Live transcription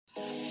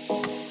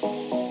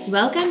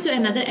Welcome to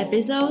another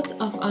episode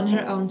of On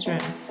Her Own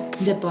Terms,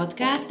 the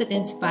podcast that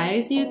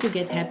inspires you to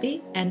get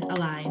happy and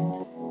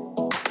aligned.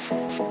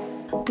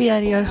 We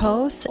are your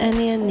hosts,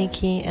 Annie and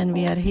Nikki, and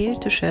we are here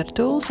to share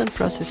tools and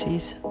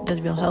processes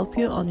that will help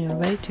you on your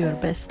way to your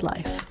best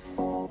life.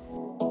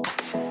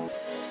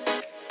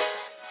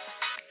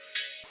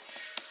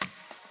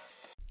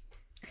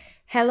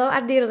 Hello,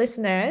 our dear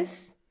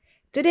listeners.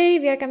 Today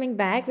we are coming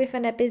back with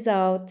an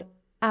episode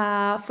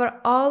for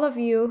all of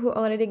you who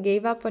already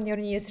gave up on your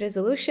New Year's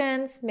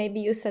resolutions.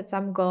 Maybe you set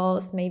some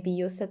goals, maybe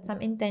you set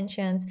some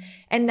intentions,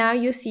 and now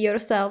you see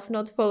yourself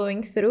not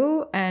following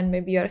through, and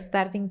maybe you're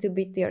starting to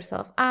beat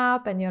yourself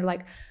up and you're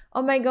like,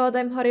 oh my god,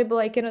 I'm horrible,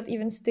 I cannot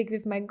even stick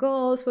with my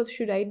goals, what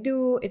should I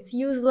do? It's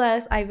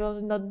useless, I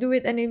will not do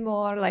it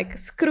anymore, like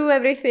screw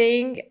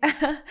everything.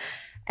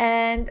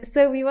 And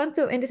so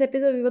in this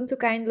episode, we want to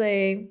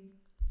kindly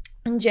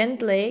and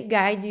gently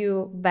guide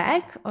you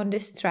back on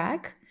this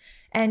track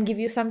and give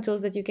you some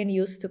tools that you can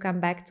use to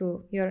come back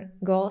to your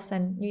goals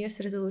and New Year's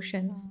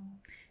resolutions.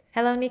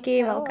 Hello,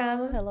 Nikki.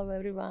 Welcome. Hello,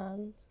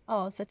 everyone.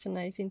 Oh, such a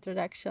nice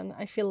introduction.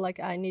 I feel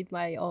like I need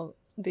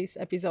this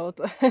episode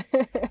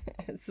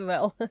as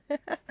well.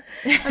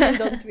 I mean,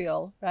 don't we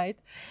all, right?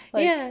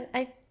 Yeah,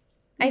 I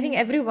think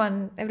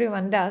everyone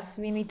does.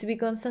 We need to be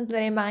constantly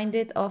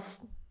reminded of,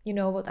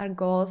 what our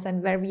goals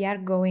and where we are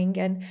going.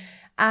 And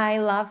I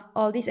love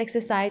all these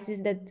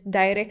exercises that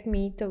direct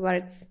me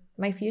towards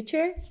my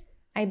future.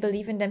 I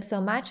believe in them so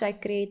much,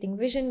 like creating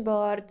vision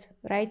board,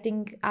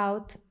 writing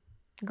out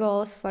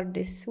goals for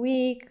this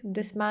week,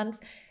 this month.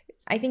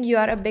 I think you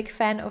are a big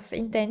fan of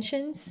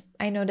intentions.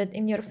 I know that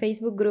in your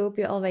Facebook group,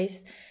 you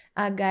always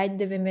guide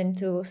the women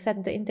to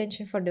set the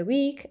intention for the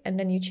week, and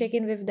then you check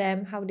in with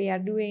them, how they are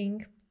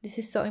doing. This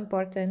is so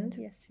important.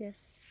 Yes.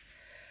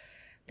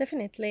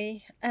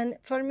 Definitely. And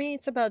for me,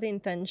 it's about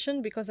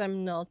intention because I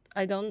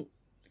don't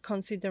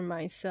consider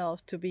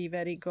myself to be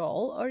very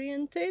goal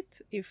oriented.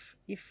 If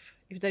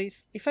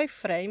I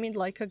frame it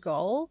like a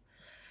goal,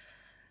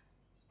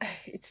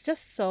 it's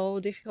just so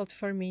difficult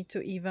for me to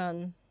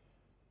even,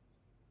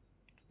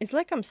 it's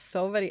like I'm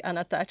so very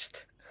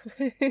unattached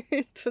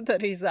to the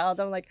result.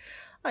 I'm like,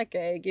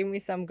 okay, give me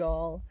some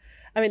goal.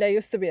 I mean, I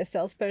used to be a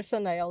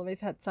salesperson. I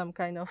always had some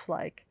kind of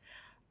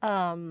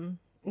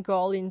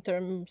goal in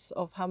terms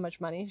of how much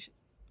money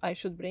I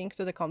should bring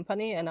to the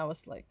company, and I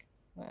was like,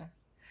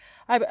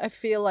 I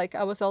feel like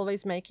I was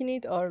always making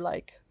it or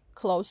like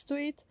close to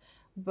it,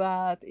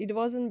 but it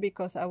wasn't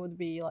because I would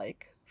be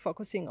like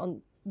focusing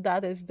on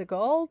that as the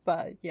goal.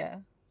 But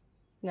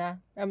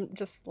I'm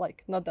just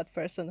like not that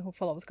person who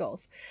follows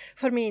goals.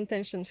 For me,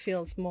 intention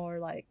feels more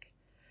like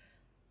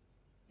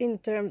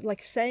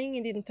saying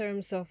it in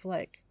terms of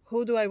like,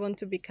 who do I want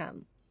to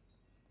become?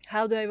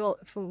 How do I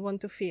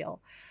want to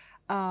feel?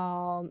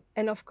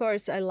 And of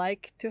course, I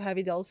like to have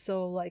it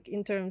also like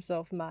in terms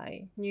of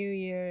my New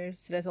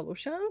Year's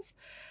resolutions.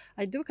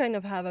 I do kind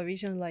of have a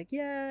vision like,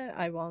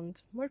 I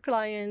want more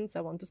clients.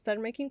 I want to start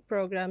making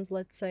programs,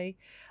 let's say.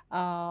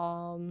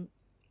 I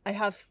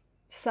have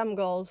some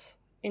goals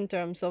in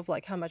terms of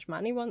like how much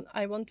money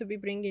I want to be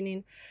bringing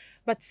in.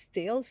 But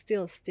still,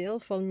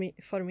 for me,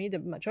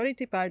 the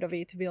majority part of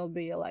it will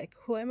be like,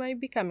 who am I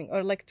becoming?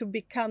 Or like to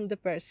become the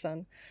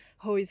person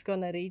who is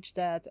going to reach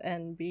that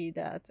and be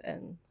that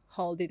and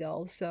hold it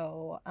all.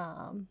 So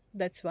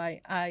that's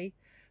why I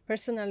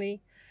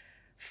personally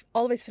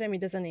always frame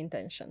it as an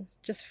intention.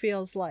 Just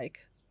feels like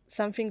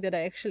something that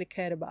I actually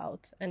care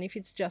about. And if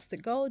it's just a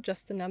goal,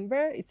 just a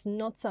number, it's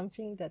not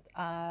something that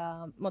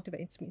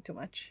motivates me too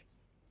much.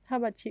 How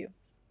about you?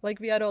 Like,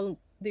 we are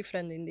all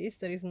different in this.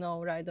 There is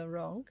no right or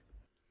wrong.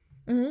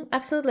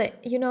 Absolutely.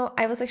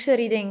 I was actually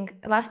reading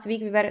last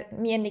week,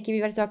 me and Nikki,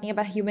 we were talking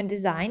about human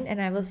design,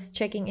 and I was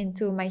checking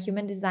into my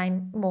human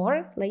design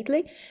more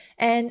lately.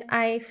 And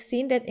I've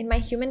seen that in my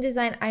human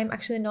design, I'm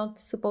actually not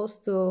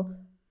supposed to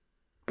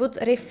put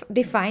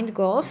defined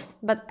goals,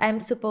 but I'm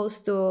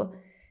supposed to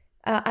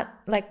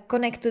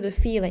connect to the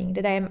feeling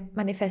that I'm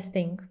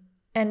manifesting.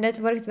 And that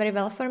works very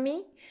well for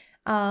me.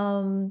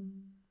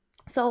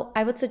 So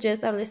I would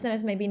suggest our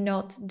listeners maybe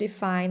not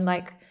define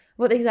like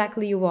what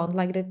exactly you want,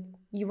 like that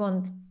you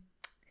want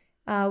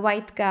a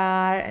white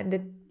car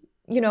and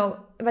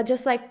but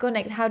just like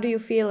connect. How do you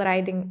feel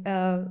riding,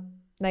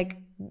 like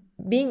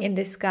being in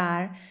this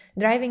car,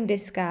 driving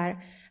this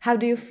car? How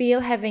do you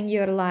feel having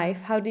your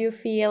life? How do you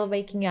feel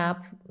waking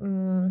up?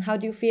 How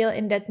do you feel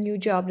in that new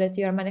job that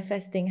you are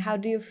manifesting? How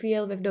do you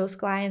feel with those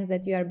clients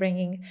that you are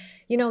bringing?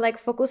 Like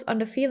focus on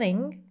the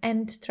feeling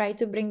and try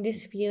to bring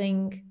this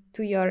feeling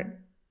to your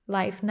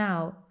life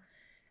now.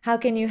 How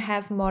can you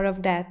have more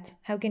of that?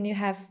 How can you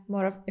have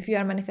more of, if you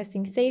are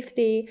manifesting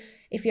safety,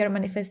 if you are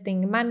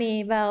manifesting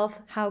money,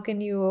 wealth, how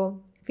can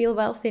you feel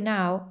wealthy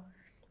now?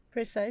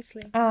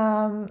 Precisely.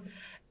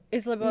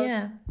 It's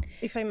about,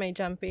 if I may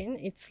jump in,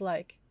 it's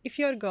like, if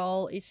your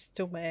goal is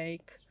to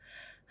make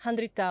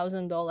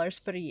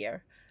 $100,000 per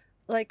year,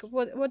 like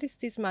what is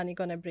this money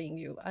gonna bring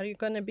you? Are you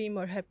gonna be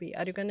more happy?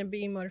 Are you gonna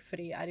be more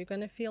free? Are you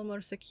gonna feel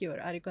more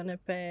secure? Are you gonna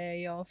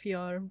pay off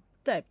your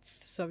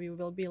debts so you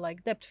will be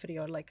like debt free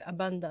or like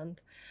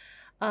abundant?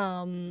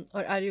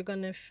 Or are you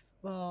gonna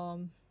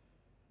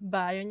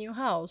buy a new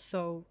house,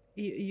 so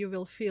you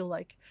will feel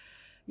like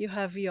you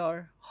have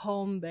your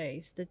home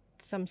base, that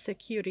some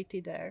security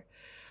there?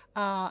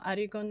 Are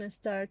you gonna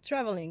start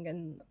traveling,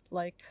 and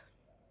like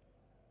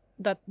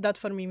that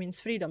for me means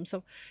freedom.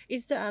 So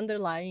it's the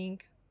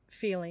underlying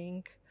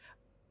feeling,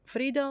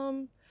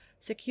 freedom,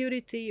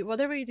 security,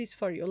 whatever it is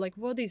for you. Like,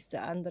 what is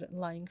the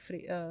underlying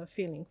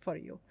feeling for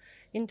you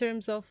in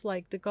terms of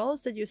like the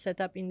goals that you set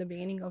up in the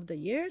beginning of the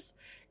years,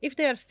 if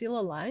they are still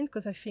aligned?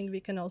 Because I think we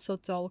can also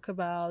talk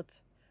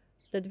about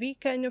that we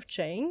kind of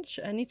change,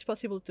 and it's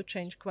possible to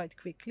change quite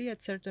quickly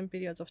at certain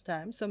periods of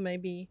time. So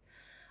maybe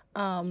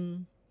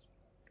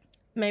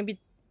maybe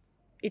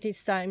it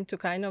is time to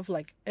kind of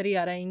like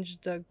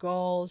rearrange the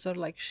goals, or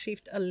like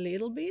shift a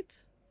little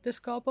bit the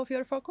scope of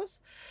your focus.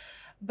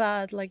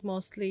 But like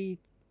mostly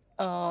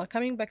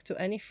coming back to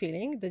any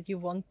feeling that you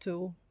want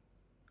to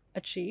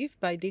achieve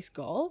by this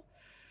goal,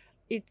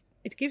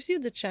 it gives you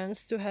the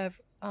chance to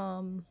have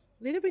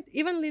little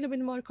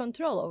bit more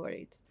control over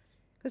it.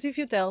 Because if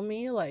you tell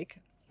me like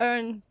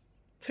earn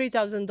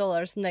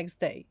 $3,000 next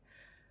day,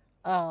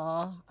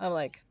 I'm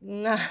like,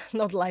 nah,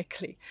 not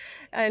likely.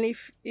 And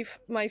if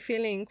my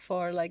feeling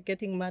for like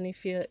getting money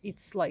feel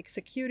it's like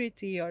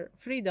security or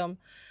freedom,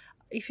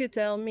 if you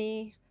tell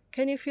me,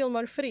 can you feel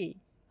more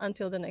free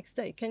until the next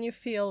day? Can you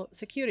feel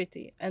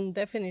security? And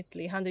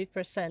definitely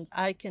 100%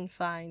 I can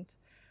find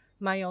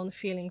my own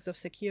feelings of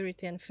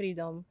security and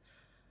freedom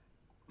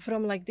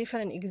from like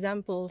different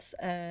examples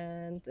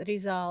and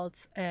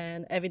results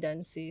and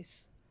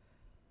evidences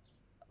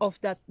of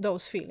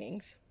those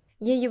feelings.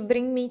 Yeah, you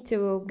bring me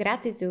to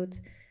gratitude.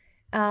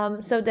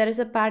 So there is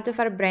a part of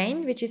our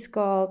brain which is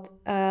called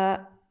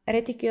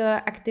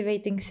reticular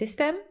activating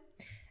system,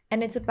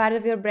 and it's a part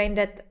of your brain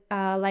that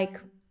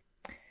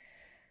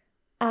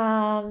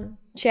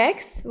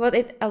checks what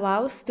it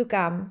allows to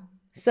come.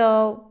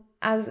 So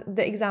as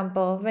the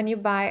example, when you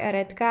buy a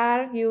red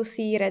car, you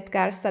see red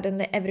cars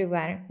suddenly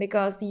everywhere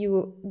because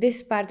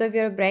this part of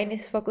your brain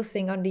is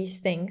focusing on these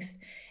things,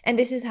 and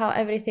this is how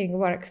everything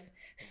works.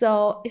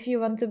 So if you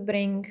want to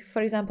bring,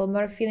 for example,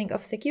 more feeling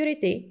of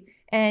security,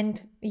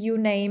 and you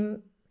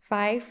name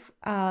 5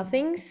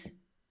 things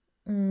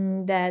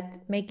that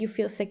make you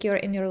feel secure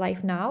in your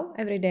life now,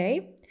 every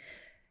day,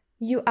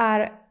 you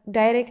are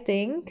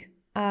directing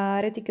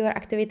a reticular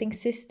activating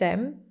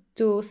system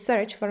to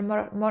search for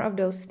more of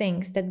those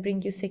things that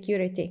bring you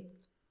security.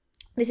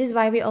 This is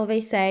why we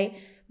always say,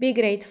 be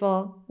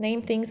grateful,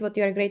 name things what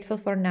you are grateful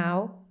for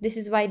now. This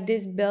is why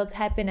this builds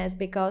happiness,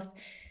 because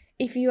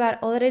if you are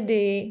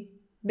already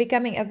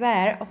becoming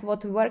aware of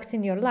what works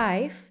in your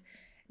life,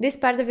 this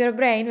part of your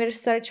brain will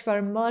search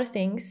for more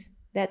things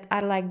that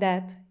are like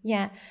that.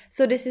 Yeah.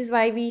 So this is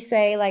why we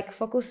say like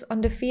focus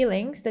on the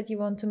feelings that you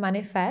want to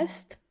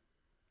manifest.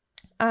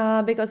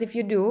 Because if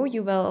you do,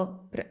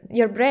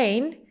 your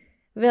brain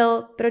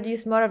will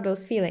produce more of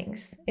those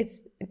feelings.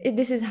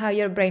 This is how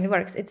your brain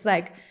works. It's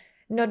like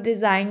not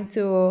designed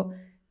to,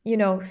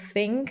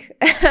 think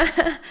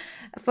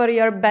for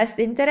your best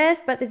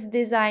interest, but it's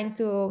designed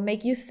to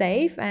make you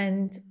safe,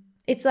 and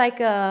it's like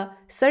a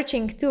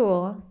searching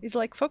tool. It's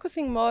like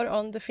focusing more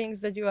on the things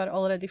that you are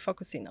already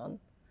focusing on.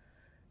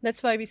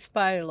 That's why we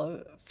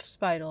spiral.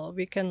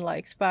 We can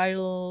like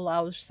spiral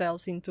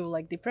ourselves into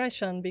like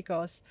depression,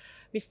 because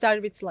we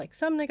start with like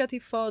some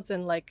negative thoughts,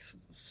 and like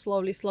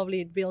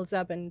slowly it builds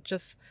up, and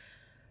just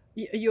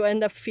you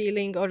end up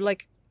feeling, or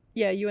like,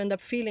 yeah, you end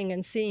up feeling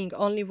and seeing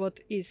only what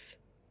is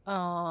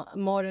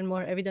more and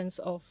more evidence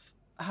of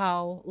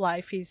how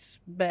life is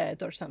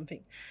bad or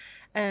something.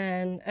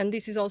 And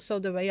this is also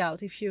the way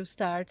out. If you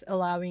start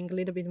allowing a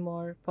little bit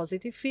more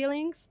positive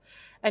feelings,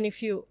 and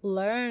if you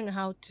learn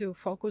how to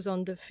focus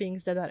on the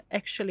things that are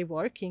actually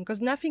working,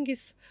 because nothing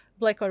is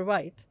black or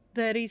white.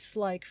 There is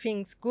like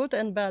things good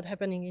and bad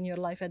happening in your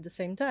life at the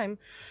same time.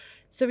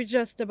 So it's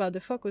just about the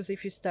focus.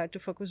 If you start to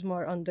focus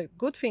more on the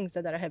good things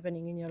that are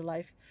happening in your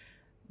life,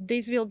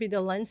 these will be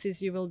the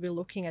lenses you will be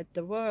looking at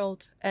the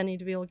world, and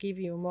it will give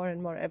you more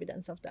and more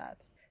evidence of that.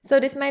 So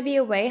this might be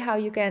a way how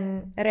you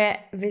can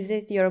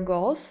revisit your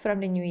goals from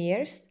the New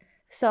Year's.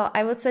 So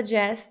I would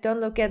suggest don't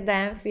look at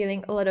them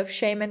feeling a lot of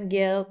shame and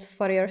guilt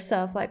for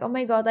yourself. Like, oh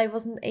my God, I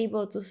wasn't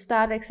able to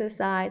start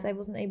exercise. I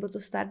wasn't able to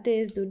start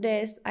this, do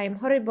this. I'm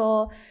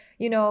horrible.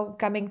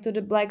 Coming to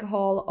the black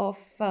hole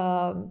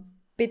of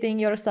pitying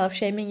yourself,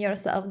 shaming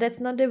yourself. That's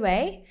not the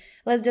way.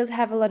 Let's just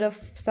have a lot of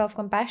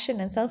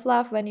self-compassion and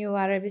self-love when you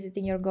are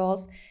revisiting your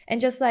goals, and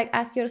just like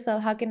ask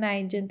yourself, how can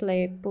I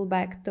gently pull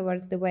back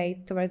towards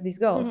these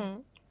goals?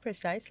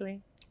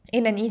 Precisely.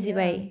 In an easy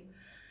way.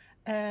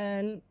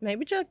 And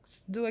maybe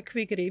just do a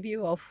quick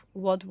review of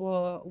what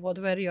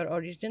were your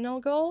original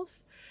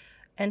goals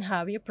and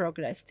how you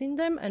progressed in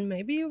them, and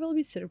maybe you will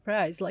be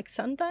surprised. Like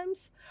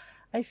sometimes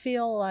I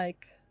feel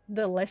like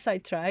the less I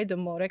try, the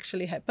more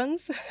actually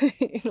happens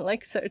in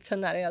like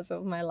certain areas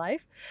of my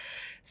life.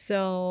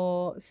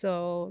 So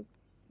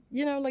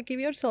like give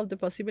yourself the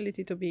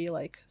possibility to be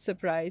like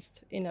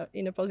surprised in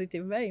a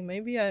positive way.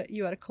 Maybe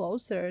you are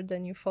closer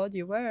than you thought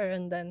you were,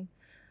 and then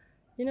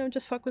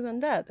just focus on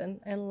that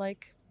and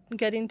like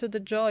get into the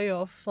joy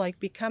of like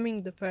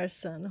becoming the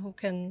person who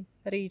can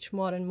reach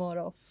more and more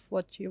of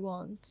what you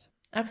want.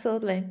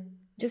 Absolutely.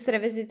 Just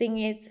revisiting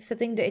it,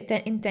 setting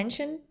the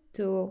intention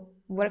to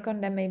work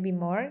on them maybe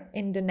more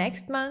in the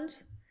next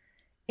month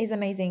is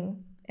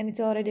amazing. And it's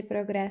already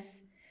progress.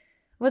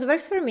 What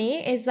works for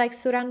me is like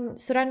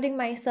surrounding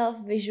myself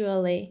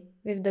visually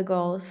with the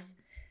goals.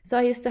 So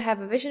I used to have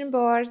a vision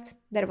board.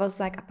 There was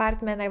like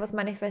apartment I was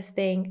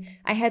manifesting.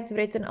 I had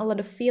written a lot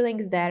of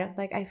feelings there.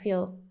 Like I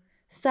feel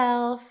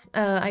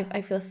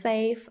I feel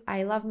safe.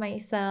 I love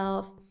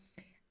myself.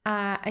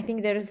 I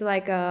think there's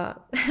like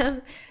a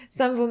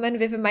some woman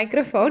with a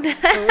microphone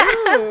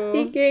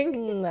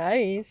speaking.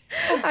 Nice.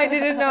 I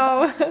didn't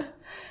know.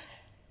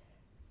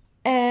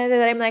 And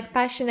that I'm like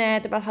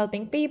passionate about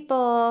helping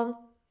people.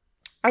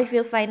 I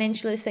feel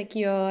financially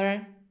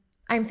secure.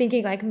 I'm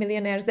thinking like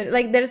millionaires.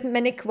 Like there's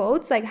many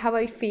quotes like how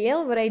I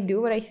feel, what I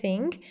do, what I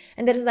think,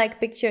 and there's like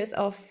pictures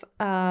of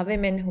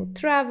women who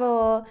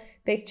travel.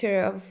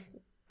 Picture of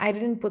I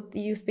didn't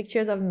use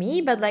pictures of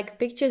me, but like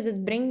pictures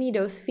that bring me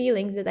those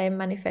feelings that I'm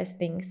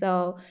manifesting.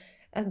 So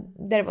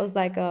there was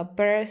like a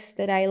purse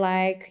that I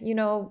like,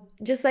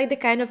 just like the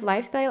kind of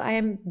lifestyle I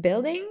am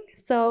building.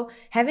 So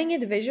having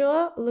it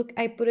visual,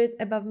 I put it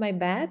above my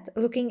bed,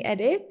 looking at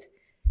it.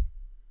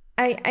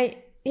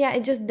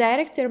 It just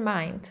directs your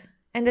mind.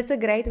 And that's a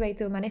great way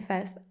to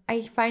manifest.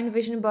 I find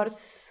vision boards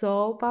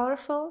so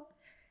powerful.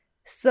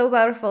 So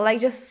powerful.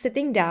 Like just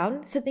sitting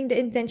down, setting the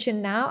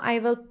intention now. I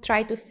will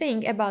try to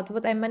think about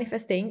what I'm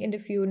manifesting in the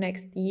few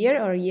next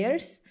year or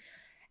years.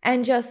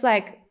 And just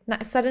like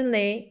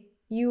suddenly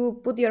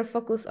you put your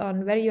focus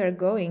on where you're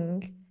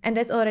going. And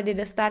that's already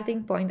the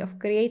starting point of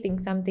creating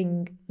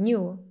something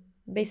new.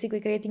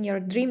 Basically creating your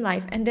dream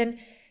life. And then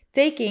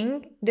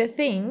taking the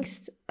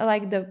things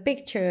like the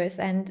pictures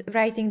and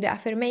writing the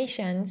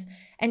affirmations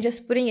and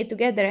just putting it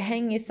together,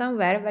 hanging it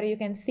somewhere where you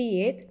can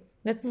see it.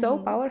 That's so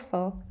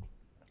powerful.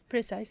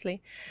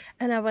 Precisely.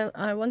 And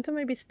I want to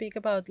maybe speak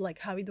about like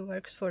how it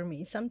works for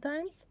me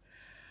sometimes,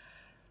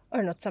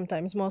 or not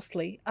sometimes,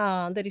 mostly.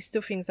 There is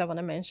two things I want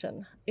to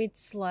mention.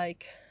 It's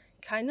like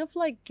kind of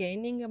like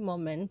gaining a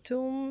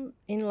momentum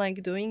in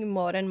like doing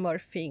more and more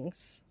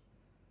things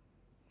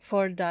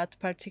for that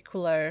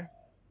particular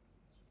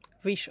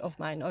wish of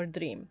mine or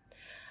dream.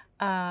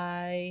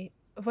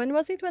 When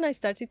was it when I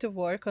started to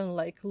work on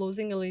like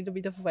losing a little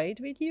bit of weight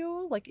with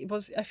you? Like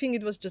I think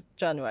it was just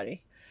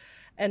January,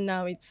 and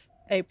now it's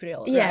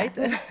April, right?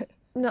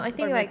 No, I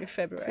think like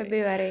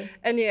February.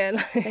 And yeah,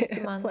 like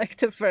 2 months. like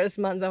the first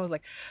month I was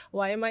like,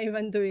 why am I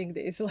even doing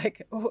this?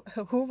 Like,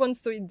 who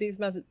wants to eat this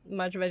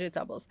much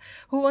vegetables?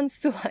 Who wants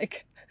to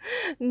like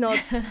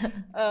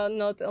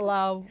not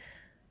allow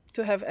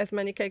to have as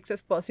many cakes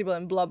as possible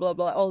and blah blah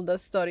blah, all the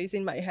stories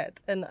in my head.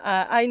 And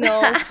I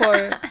know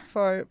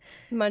for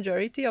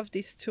majority of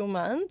these 2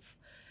 months,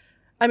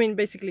 I mean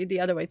basically the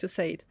other way to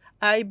say it,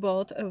 I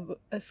bought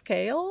a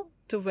scale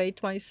to weigh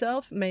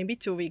myself maybe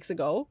 2 weeks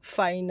ago,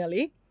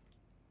 finally.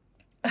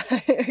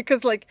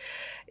 Because like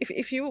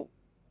if you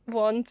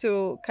want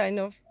to kind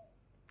of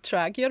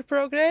track your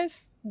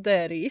progress,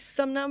 there is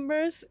some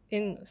numbers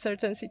in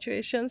certain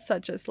situations,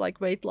 such as like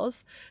weight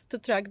loss, to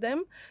track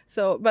them.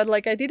 So, but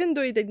like I didn't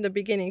do it in the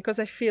beginning because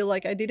I feel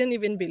like I didn't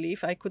even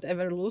believe I could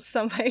ever lose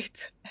some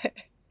weight.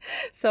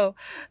 So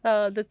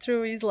the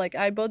truth is like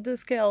I bought the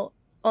scale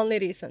only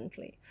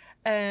recently.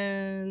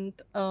 And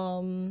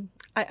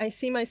I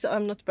see myself,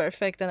 I'm not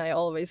perfect, and I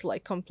always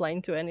like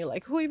complain to any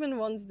like, who even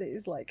wants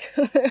this, like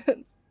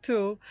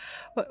to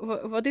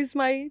what is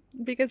my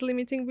biggest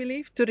limiting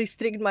belief? To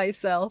restrict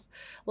myself.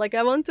 Like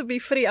I want to be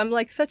free. I'm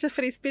like such a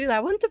free spirit. I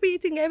want to be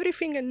eating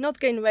everything and not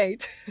gain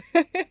weight.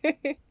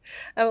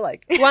 I'm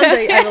like, one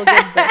day I will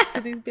get back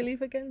to this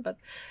belief again, but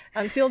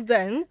until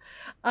then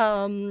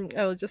I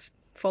will just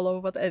follow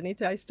what Annie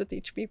tries to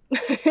teach me.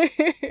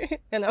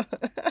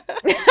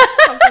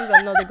 Sometimes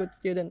I'm not a good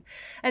student.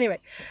 Anyway,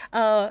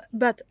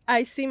 but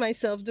I see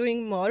myself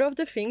doing more of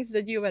the things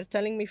that you were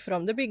telling me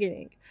from the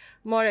beginning.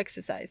 More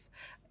exercise,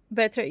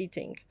 better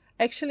eating,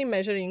 actually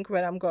measuring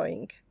where I'm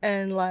going.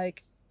 And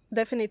like,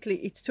 definitely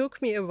it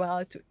took me a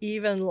while to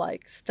even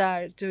like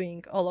start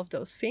doing all of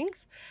those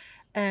things.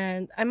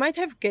 And I might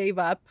have gave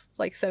up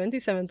like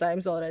 77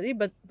 times already,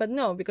 but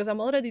no, because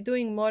I'm already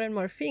doing more and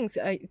more things.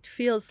 It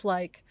feels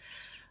like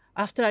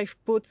after I've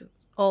put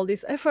all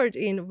this effort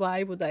in,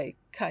 why would I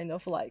kind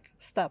of like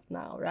stop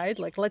now, right?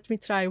 Like, let me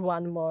try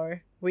one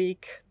more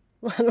week,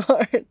 one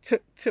more 2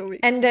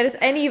 weeks. And there's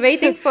Annie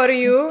waiting for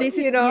you,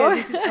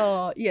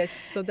 Yes,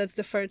 so that's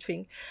the third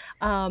thing.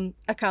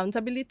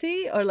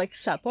 Accountability or like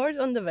support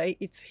on the way,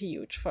 it's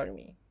huge for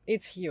me.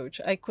 It's huge.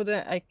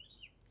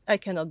 I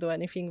cannot do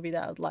anything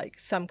without like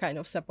some kind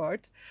of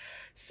support.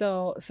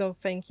 So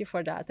thank you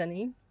for that,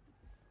 Annie.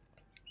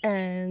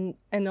 And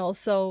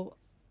also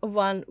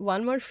one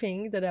more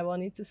thing that I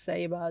wanted to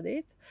say about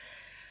it.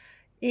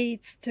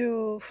 It's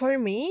for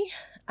me,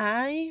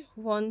 I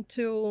want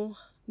to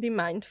be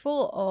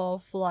mindful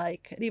of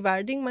like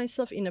rewarding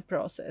myself in a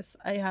process.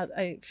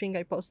 I think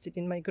I posted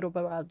in my group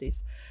about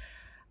this.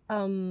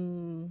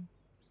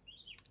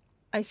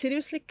 I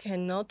seriously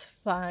cannot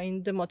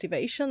find the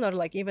motivation or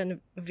like even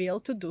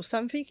will to do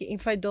something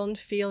if I don't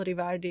feel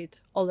rewarded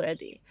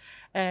already.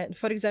 And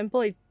for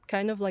example, it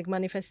kind of like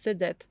manifested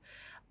that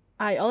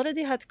I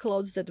already had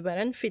clothes that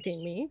weren't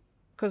fitting me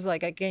because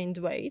like I gained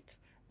weight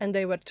and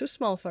they were too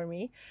small for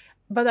me.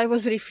 But I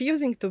was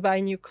refusing to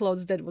buy new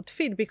clothes that would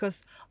fit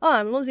because, oh,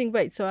 I'm losing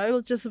weight. So I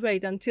will just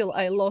wait until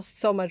I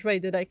lost so much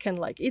weight that I can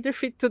like either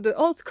fit to the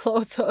old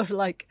clothes or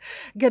like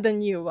get the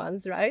new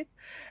ones, right?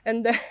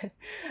 And then,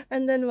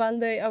 and then one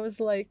day I was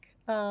like,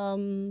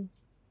 so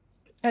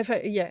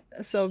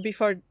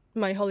before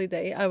my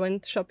holiday, I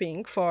went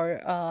shopping for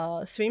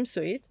a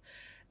swimsuit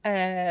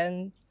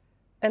and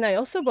I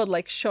also bought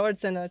like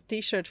shorts and a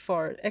t-shirt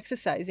for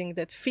exercising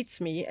that fits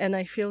me and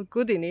I feel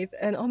good in it.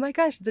 And oh my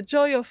gosh, the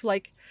joy of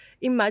like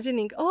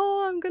imagining,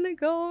 oh, I'm gonna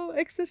go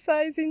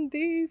exercise in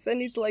this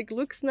and it like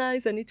looks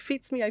nice and it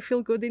fits me, I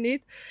feel good in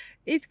it.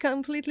 It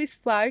completely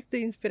sparked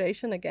the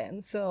inspiration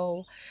again.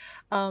 So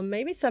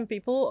maybe some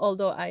people,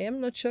 although I am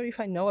not sure if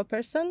I know a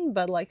person,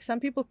 but like some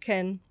people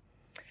can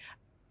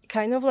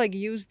kind of like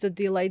use the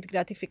delayed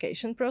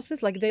gratification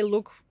process. Like they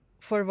look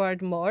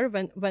forward more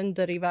when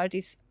the reward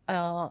is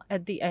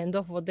at the end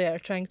of what they are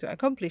trying to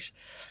accomplish.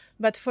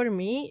 But for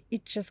me,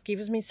 it just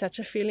gives me such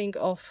a feeling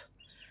of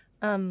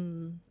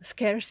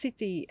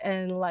scarcity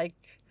and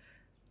like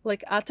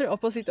utter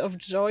opposite of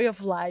joy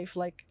of life,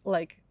 like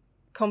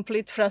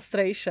complete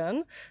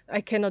frustration.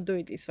 I cannot do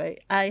it this way.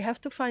 I have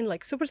to find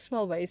like super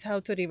small ways how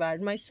to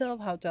reward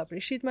myself, how to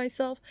appreciate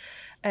myself,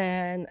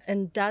 and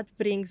that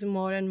brings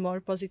more and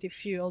more positive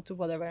fuel to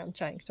whatever I'm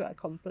trying to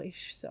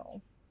accomplish.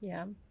 So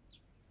yeah.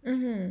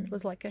 Mm-hmm. It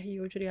was like a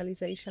huge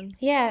realization.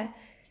 Yeah.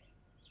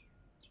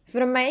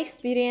 From my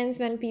experience,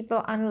 when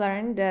people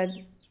unlearn the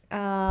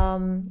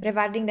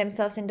rewarding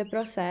themselves in the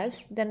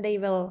process, then they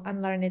will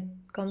unlearn it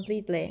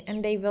completely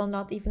and they will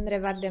not even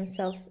reward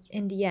themselves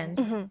in the end.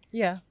 Mm-hmm.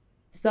 Yeah.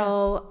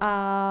 So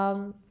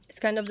it's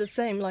kind of the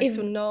same, like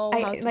to know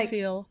how to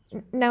feel.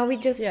 Now we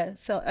just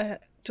so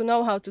to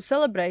know how to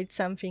celebrate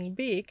something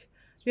big,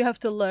 you have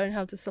to learn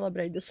how to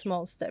celebrate the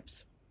small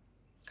steps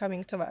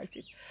coming towards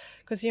it,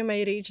 because you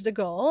may reach the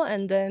goal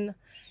and then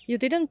you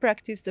didn't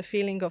practice the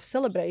feeling of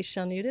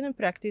celebration, you didn't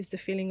practice the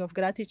feeling of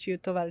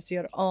gratitude towards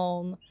your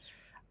own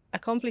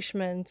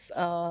accomplishments,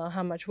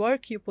 how much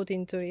work you put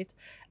into it,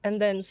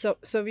 and then so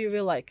we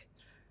will like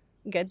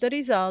get the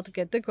result,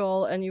 get the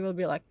goal, and you will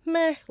be like,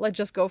 meh, let's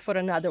just go for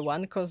another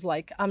one because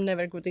like I'm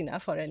never good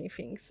enough or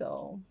anything.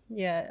 So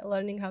yeah,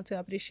 learning how to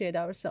appreciate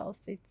ourselves,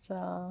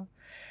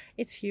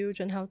 it's huge,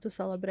 and how to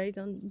celebrate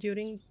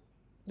during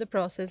the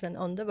process and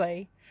on the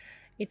way,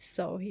 it's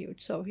so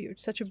huge,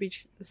 such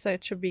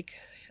a big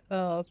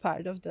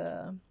part of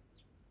the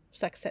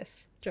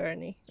success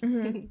journey.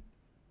 Mm-hmm.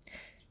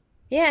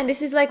 Yeah, and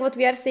this is like what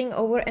we are saying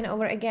over and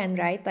over again,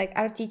 right? Like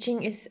our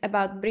teaching is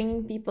about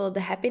bringing people the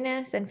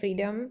happiness and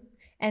freedom.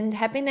 And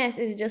happiness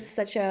is just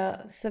such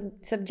a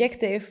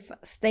subjective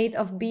state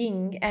of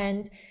being.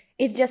 And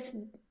it's just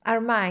our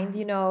mind,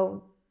 you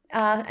know.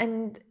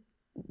 And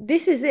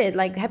this is it.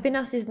 Like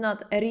happiness is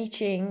not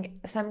reaching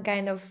some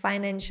kind of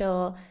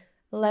financial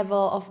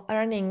level of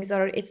earnings,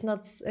 or it's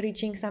not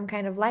reaching some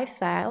kind of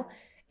lifestyle.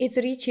 It's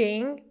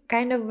reaching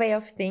kind of way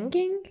of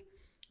thinking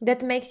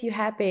that makes you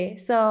happy.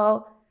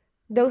 So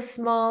those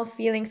small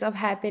feelings of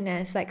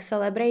happiness, like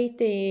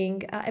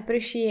celebrating,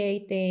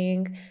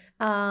 appreciating,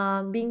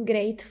 being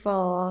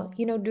grateful,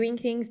 you know, doing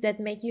things that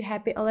make you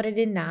happy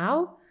already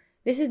now.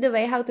 This is the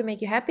way how to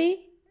make you happy.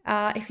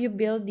 If you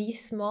build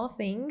these small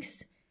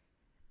things,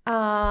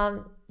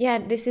 yeah,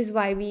 this is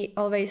why we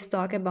always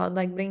talk about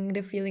like bringing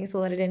the feelings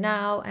already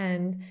now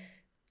and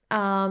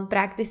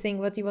practicing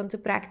what you want to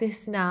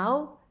practice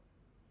now,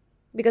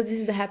 because this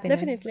is the happiness.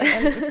 Definitely.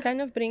 And it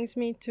kind of brings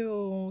me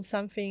to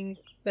something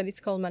that is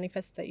called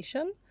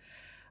manifestation.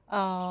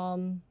 I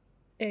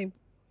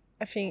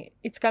think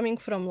it's coming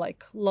from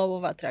like law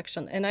of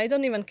attraction, and I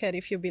don't even care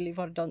if you believe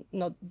or don't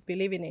not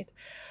believe in it.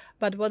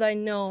 But what I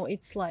know,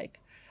 it's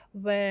like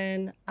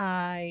when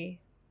I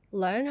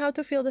learn how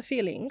to feel the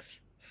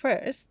feelings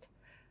first,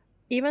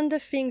 even the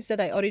things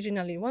that I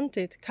originally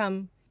wanted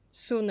come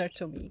sooner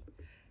to me.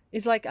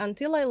 It's like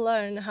until I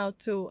learn how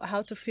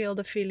to feel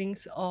the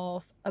feelings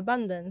of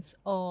abundance,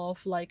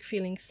 of like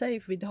feeling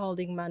safe with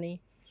holding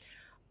money,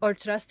 or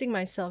trusting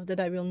myself that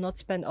I will not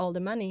spend all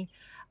the money.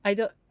 I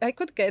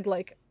could get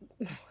like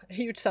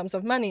huge sums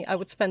of money, I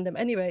would spend them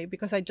anyway,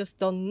 because I just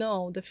don't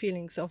know the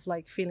feelings of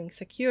like feeling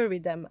secure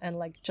with them and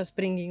like just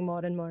bringing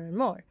more and more and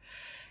more.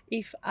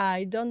 If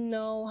I don't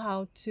know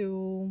how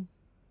to,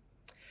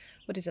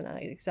 what is another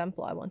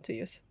example I want to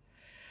use?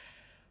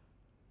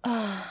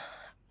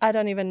 I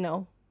don't even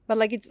know. But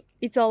like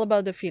it's all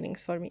about the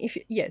feelings for me.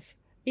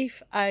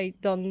 If I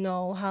don't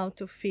know how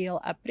to feel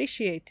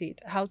appreciated,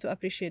 how to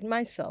appreciate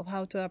myself,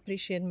 how to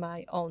appreciate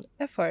my own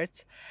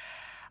efforts,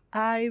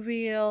 I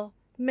will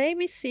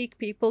maybe seek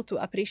people to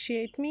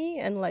appreciate me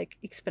and like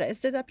express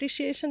that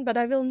appreciation, but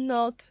I will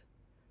not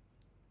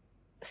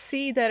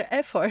see their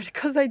effort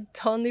because I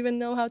don't even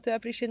know how to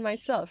appreciate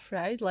myself,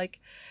 right? Like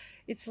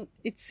it's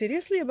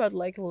seriously about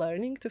like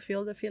learning to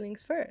feel the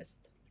feelings first,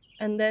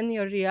 and then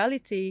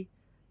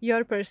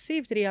your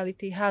perceived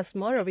reality has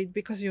more of it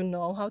because you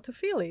know how to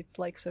feel it.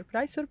 Like,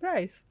 surprise,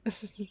 surprise.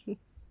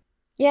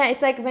 Yeah,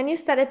 it's like when you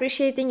start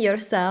appreciating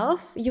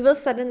yourself, you will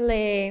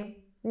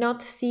suddenly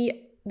not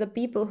see the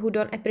people who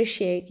don't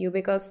appreciate you,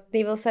 because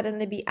they will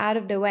suddenly be out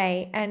of the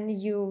way and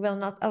you will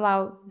not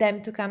allow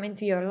them to come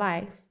into your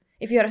life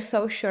if you are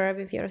so sure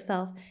with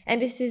yourself.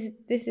 And this is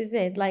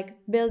it. Like,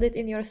 build it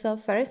in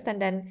yourself first,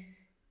 and then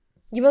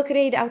you will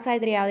create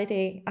outside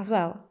reality as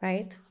well,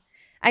 right?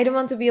 I don't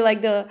want to be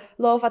like the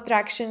law of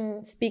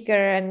attraction speaker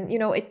and,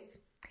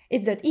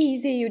 it's that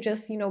easy. You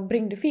just,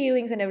 bring the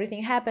feelings and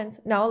everything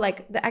happens. No,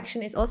 like, the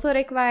action is also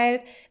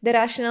required. The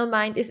rational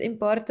mind is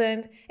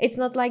important. It's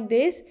not like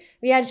this.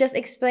 We are just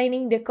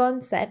explaining the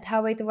concept,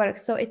 how it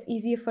works, so it's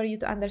easier for you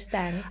to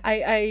understand.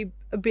 I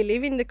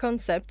believe in the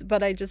concept,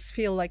 but I just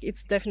feel like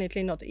it's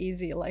definitely not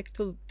easy. Like,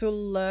 to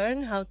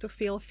learn how to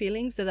feel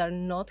feelings that are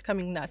not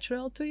coming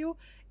natural to you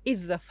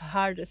is the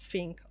hardest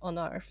thing on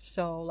earth.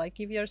 So like,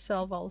 give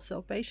yourself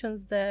also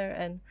patience there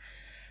and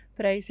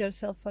praise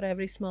yourself for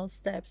every small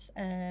steps,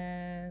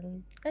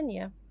 and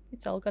yeah,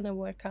 it's all gonna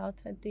work out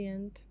at the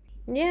end.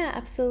 Yeah,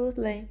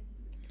 absolutely.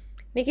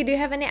 Nikki, do you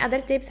have any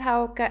other tips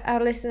how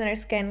our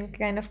listeners can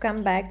kind of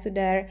come back to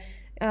their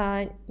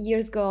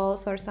year's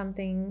goals or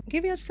something?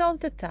 Give yourself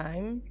the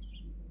time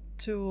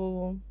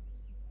to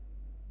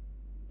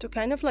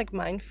kind of like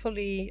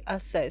mindfully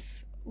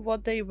assess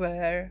what they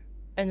were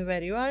and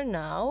where you are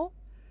now.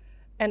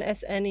 And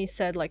as Annie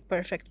said, like,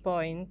 perfect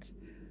point,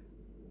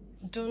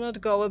 do not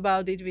go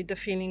about it with the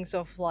feelings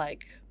of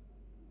like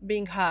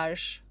being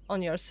harsh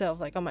on yourself,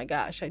 like, oh my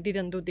gosh, I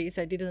didn't do this,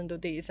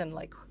 and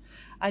like,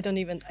 I don't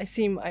even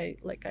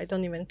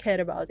care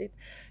about it.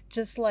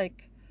 Just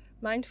like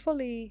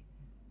mindfully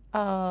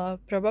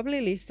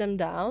probably list them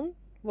down,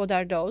 what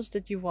are those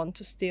that you want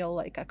to still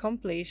like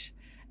accomplish,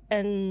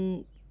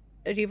 and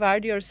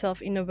reward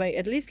yourself in a way,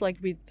 at least like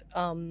with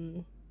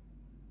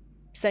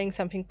saying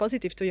something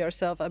positive to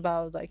yourself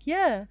about like,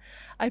 yeah,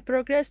 I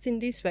progressed in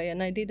this way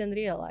and I didn't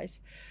realize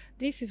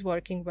this is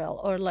working well,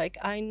 or like,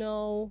 I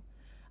know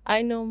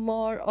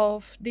more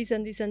of this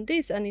and this and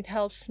this, and it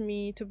helps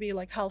me to be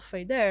like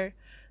halfway there.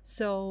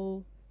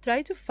 So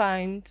try to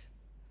find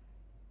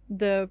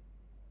the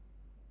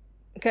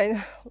kind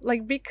of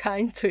like, be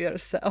kind to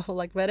yourself,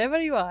 like wherever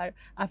you are,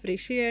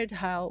 appreciate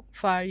how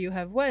far you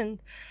have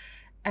went,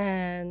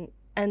 and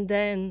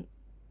then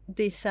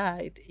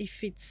decide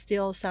if it's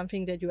still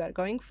something that you are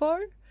going for,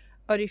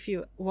 or if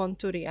you want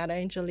to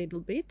rearrange a little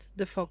bit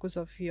the focus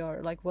of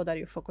your, like, what are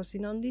you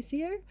focusing on this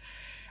year,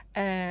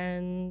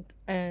 and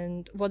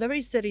whatever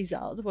is the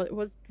result,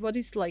 what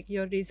is like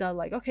your result,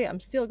 like, okay, I'm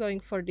still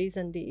going for these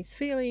and these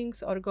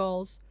feelings or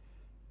goals.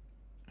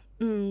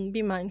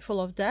 Be mindful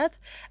of that.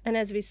 And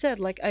as we said,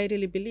 like, I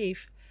really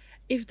believe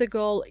if the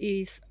goal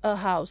is a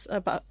house,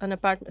 an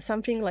apartment,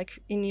 something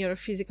like in your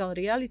physical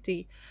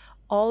reality,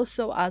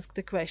 also ask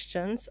the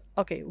questions,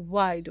 okay,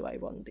 why do I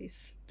want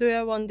this? Do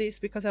I want this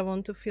because I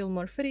want to feel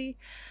more free?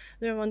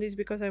 Do I want this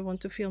because I want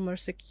to feel more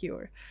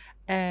secure?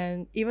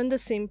 And even the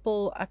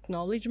simple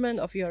acknowledgement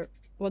of your,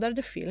 what are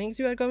the feelings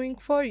you are going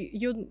for,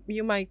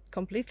 you might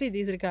completely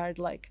disregard,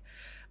 like,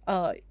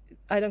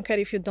 I don't care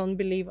if you don't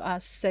believe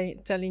us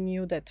telling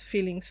you that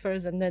feelings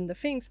first and then the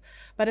things,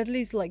 but at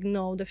least like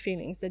know the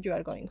feelings that you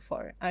are going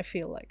for. I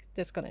feel like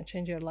that's gonna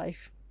change your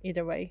life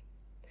either way.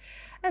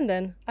 And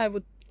then I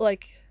would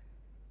like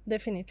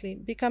definitely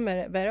become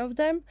aware of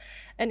them.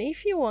 And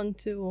if you want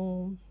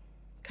to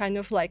kind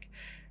of like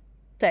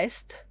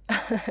test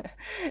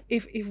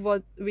if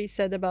what we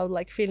said about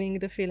like feeling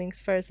the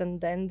feelings first and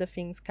then the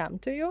things come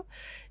to you,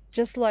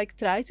 just like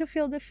try to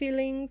feel the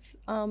feelings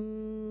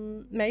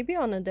maybe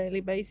on a daily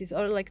basis,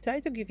 or like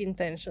try to give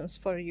intentions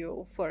for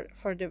you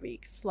for the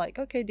weeks, like,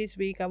 okay, this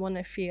week I want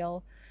to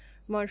feel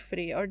more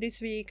free, or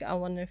this week I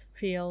want to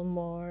feel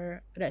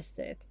more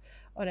rested,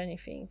 or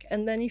anything.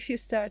 And then if you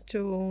start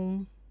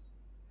to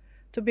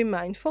be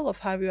mindful of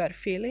how you are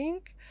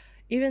feeling,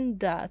 even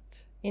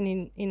that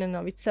in and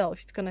of itself,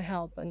 it's gonna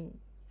help and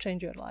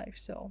change your life.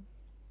 So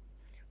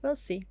we'll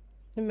see.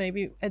 And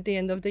maybe at the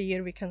end of the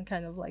year we can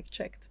kind of like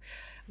check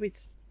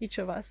with each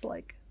of us,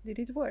 like, did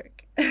it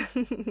work?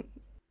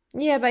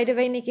 Yeah, by the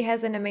way, Nikki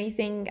has an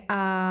amazing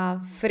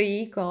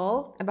free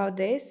call about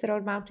this,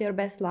 Roadmap to Your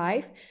Best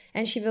Life.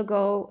 And she will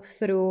go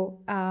through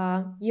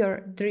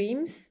your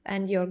dreams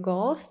and your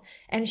goals.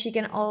 And she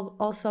can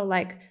also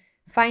like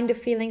find the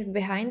feelings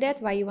behind it,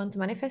 why you want to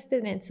manifest it.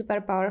 And it's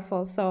super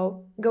powerful.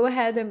 So go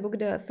ahead and book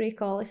the free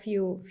call if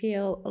you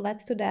feel led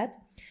to that.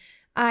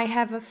 I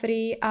have a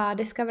free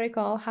discovery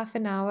call, half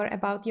an hour,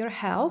 about your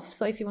health.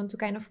 So if you want to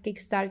kind of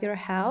kickstart your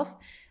health,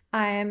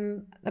 I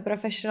am a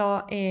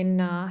professional in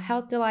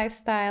healthy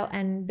lifestyle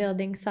and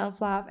building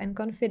self-love and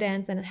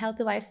confidence, and a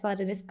healthy lifestyle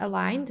that is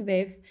aligned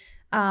with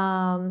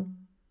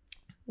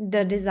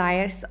the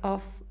desires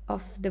of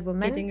the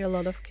woman. Eating a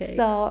lot of cakes.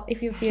 So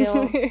if you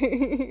feel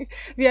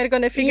we are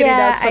gonna figure it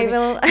out. I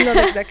will. Not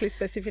exactly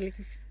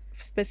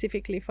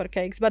specifically for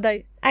cakes, but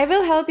I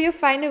will help you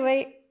find a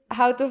way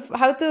how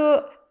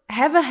to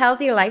have a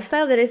healthy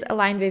lifestyle that is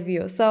aligned with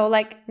you. So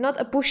like not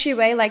a pushy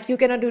way, like you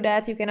cannot do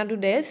that, you cannot do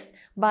this,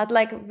 but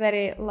like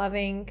very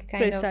loving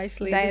kind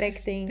Precisely. of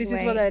directing This way.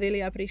 is what I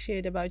really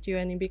appreciate about you,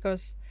 Annie,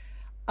 because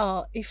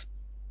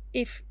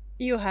if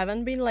you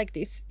haven't been like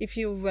this, if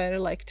you were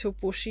like too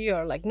pushy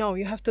or like, no,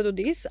 you have to do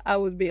this, I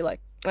would be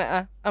like,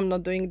 I'm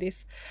not doing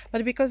this.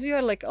 But because you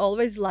are like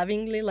always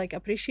lovingly like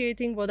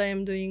appreciating what I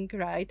am doing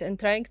right and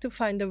trying to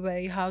find a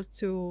way how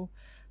to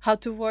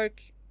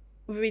work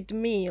with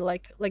me,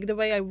 like the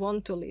way I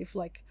want to live,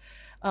 like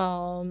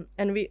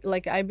and we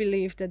like, I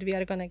believe that we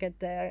are gonna get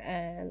there,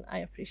 and I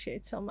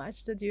appreciate so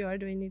much that you are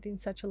doing it in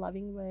such a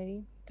loving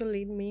way to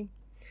lead me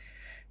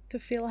to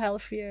feel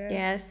healthier.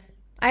 Yes,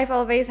 I've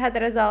always had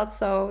results,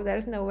 so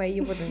there's no way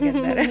you wouldn't get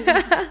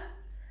there.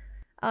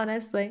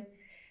 Honestly.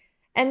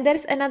 And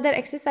there's another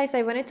exercise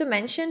I wanted to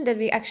mention that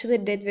we actually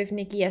did with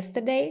Nikki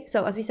yesterday.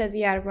 So as we said,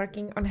 we are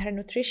working on her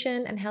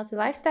nutrition and healthy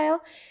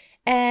lifestyle.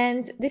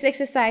 And this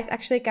exercise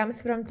actually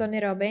comes from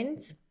Tony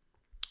Robbins.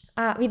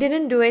 We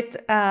didn't do it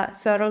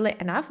thoroughly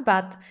enough,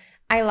 but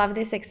I love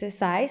this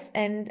exercise.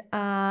 And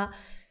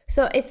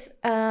so it's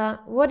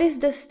what is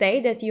the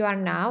state that you are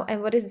now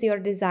and what is your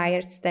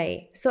desired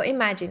state? So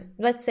imagine,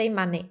 let's say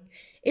money.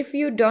 If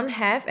you don't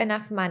have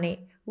enough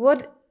money,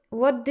 what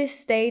this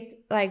state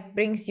like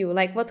brings you,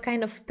 like what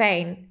kind of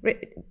pain?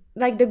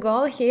 Like the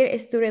goal here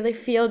is to really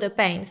feel the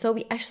pain. So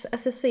we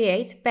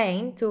associate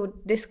pain to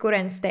this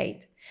current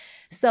state.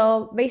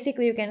 So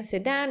basically you can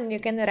sit down and you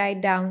can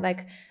write down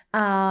like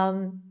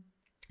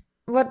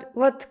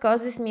what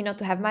causes me not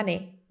to have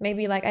money.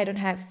 Maybe like I don't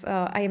have,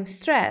 I am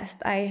stressed,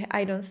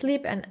 I don't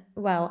sleep and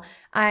well,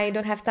 I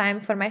don't have time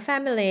for my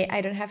family,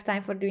 I don't have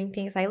time for doing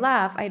things I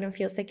love, I don't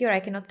feel secure,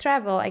 I cannot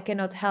travel, I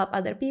cannot help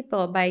other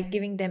people by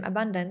giving them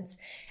abundance.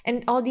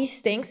 And all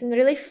these things, and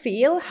really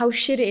feel how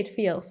shitty it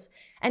feels.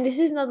 And this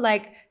is not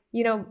like,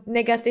 you know,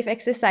 negative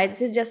exercise.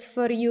 This is just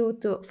for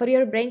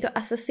your brain to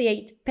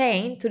associate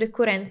pain to the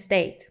current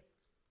state.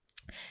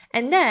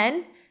 And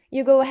then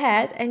you go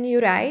ahead and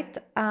you write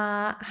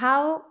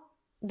how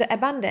the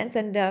abundance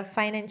and the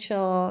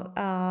financial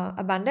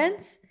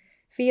abundance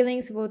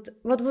feelings what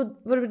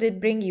would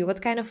it bring you,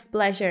 what kind of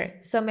pleasure.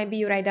 So maybe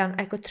you write down,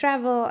 I could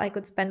travel, I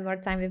could spend more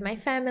time with my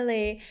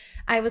family,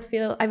 I would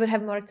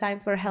have more time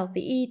for healthy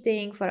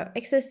eating, for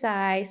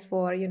exercise,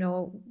 for, you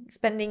know,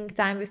 spending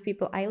time with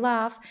people I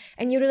love.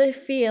 And you really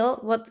feel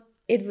what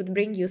it would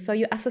bring you. So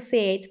you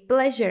associate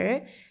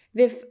pleasure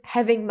with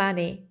having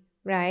money,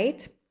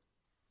 right?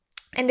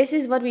 And this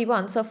is what we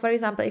want. So for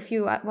example, if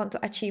you want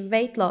to achieve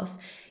weight loss,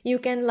 you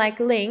can like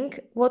link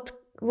what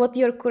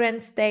your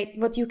current state,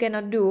 what you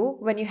cannot do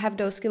when you have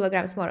those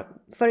kilograms more.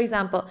 For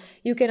example,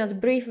 you cannot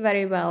breathe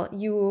very well.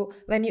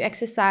 When you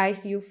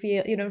exercise, you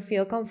don't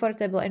feel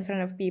comfortable in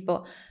front of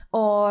people,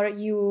 or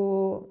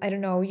you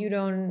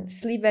don't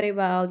sleep very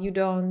well. You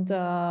don't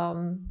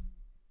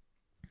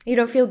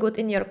feel good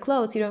in your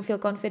clothes. You don't feel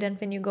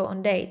confident when you go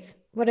on dates,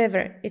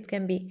 whatever it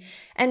can be.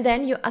 And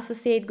then you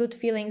associate good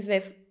feelings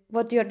with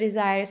what your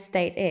desired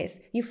state is.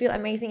 You feel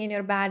amazing in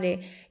your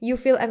body. You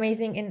feel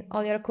amazing in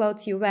all your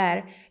clothes you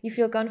wear. You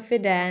feel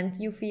confident.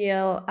 You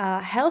feel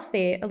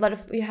healthy.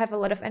 You have a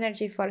lot of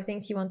energy for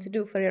things you want to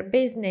do for your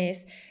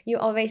business. You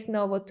always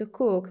know what to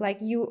cook. Like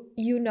you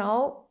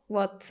know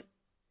what,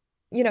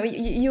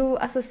 you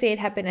associate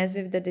happiness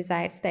with the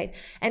desired state.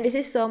 And this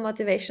is so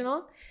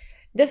motivational.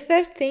 The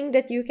third thing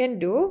that you can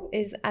do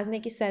is, as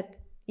Nikki said,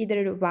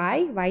 either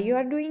why you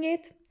are doing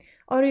it,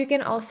 or you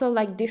can also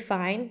like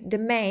define the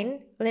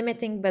main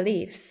limiting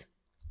beliefs.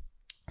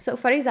 So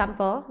for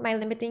example, my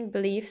limiting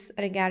beliefs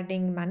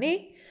regarding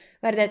money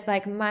were that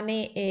like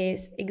money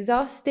is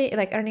exhausting,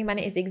 like earning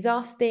money is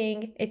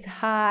exhausting, it's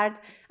hard,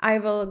 I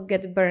will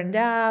get burned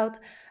out,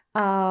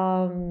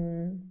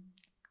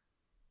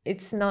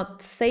 it's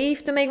not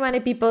safe to make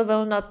money, people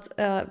will not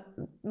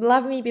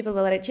love me, people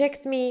will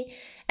reject me,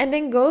 and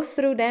then go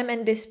through them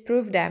and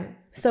disprove them.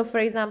 So for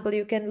example,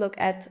 you can look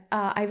at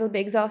I will be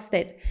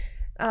exhausted.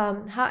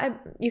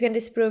 You can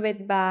disprove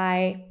it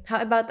by,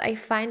 how about I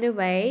find a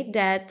way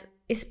that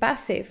is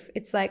passive.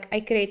 It's like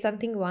I create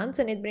something once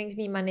and it brings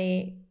me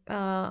money.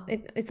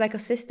 It's like a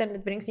system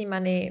that brings me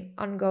money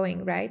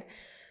ongoing, right?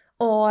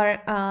 Or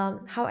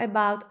how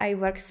about I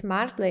work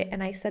smartly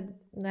and I set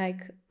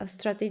like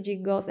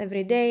strategic goals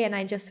every day and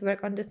I just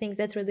work on the things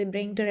that really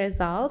bring the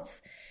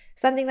results.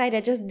 Something like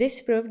that, just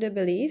disprove the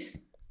beliefs.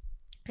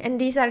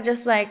 And these are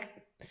just like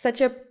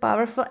such a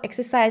powerful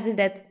exercises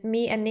that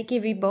me and Nikki,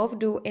 we both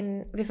do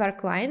with our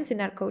clients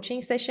in our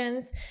coaching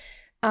sessions.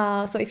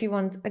 So if you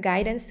want a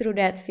guidance through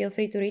that, feel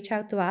free to reach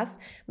out to us.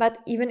 But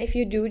even if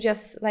you do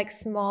just like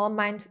small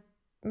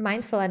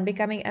mindful and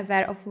becoming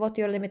aware of what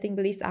your limiting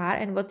beliefs are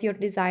and what your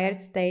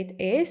desired state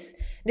is,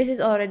 this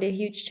is already a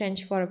huge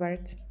change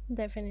forward.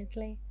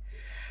 Definitely.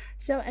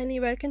 So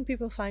Annie, where can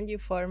people find you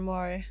for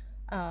more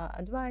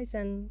advice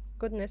and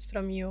goodness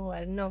from you,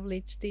 or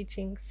knowledge,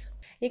 teachings?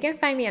 You can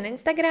find me on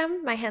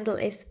Instagram. My handle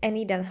is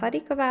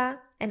Annie.Hladíková,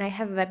 and I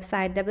have a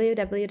website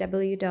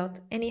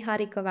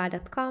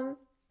www.anniehladíková.com.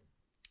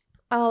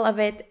 All of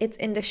it, it's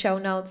in the show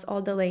notes,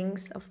 all the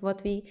links of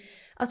what we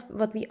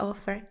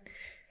offer.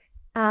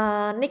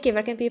 Nikki,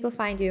 where can people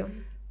find you?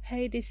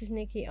 Hey, this is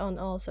Nikki on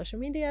all social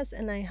medias,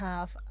 and I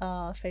have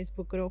a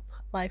Facebook group,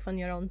 Life on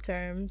Your Own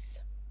Terms.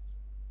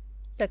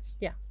 That's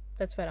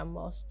where I'm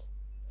most.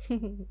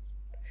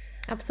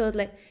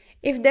 Absolutely.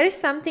 If there is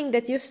something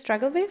that you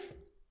struggle with,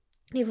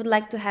 you would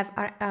like to have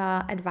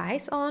our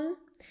advice on,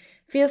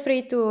 feel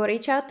free to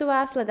reach out to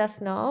us, let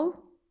us know.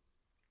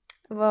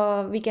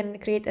 Well, we can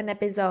create an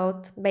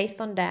episode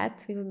based on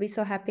that. We would be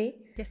so happy.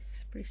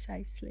 Yes,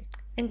 precisely.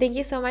 And thank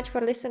you so much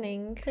for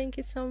listening. Thank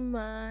you so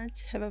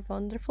much. Have a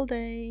wonderful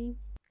day.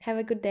 Have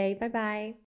a good day. Bye-bye.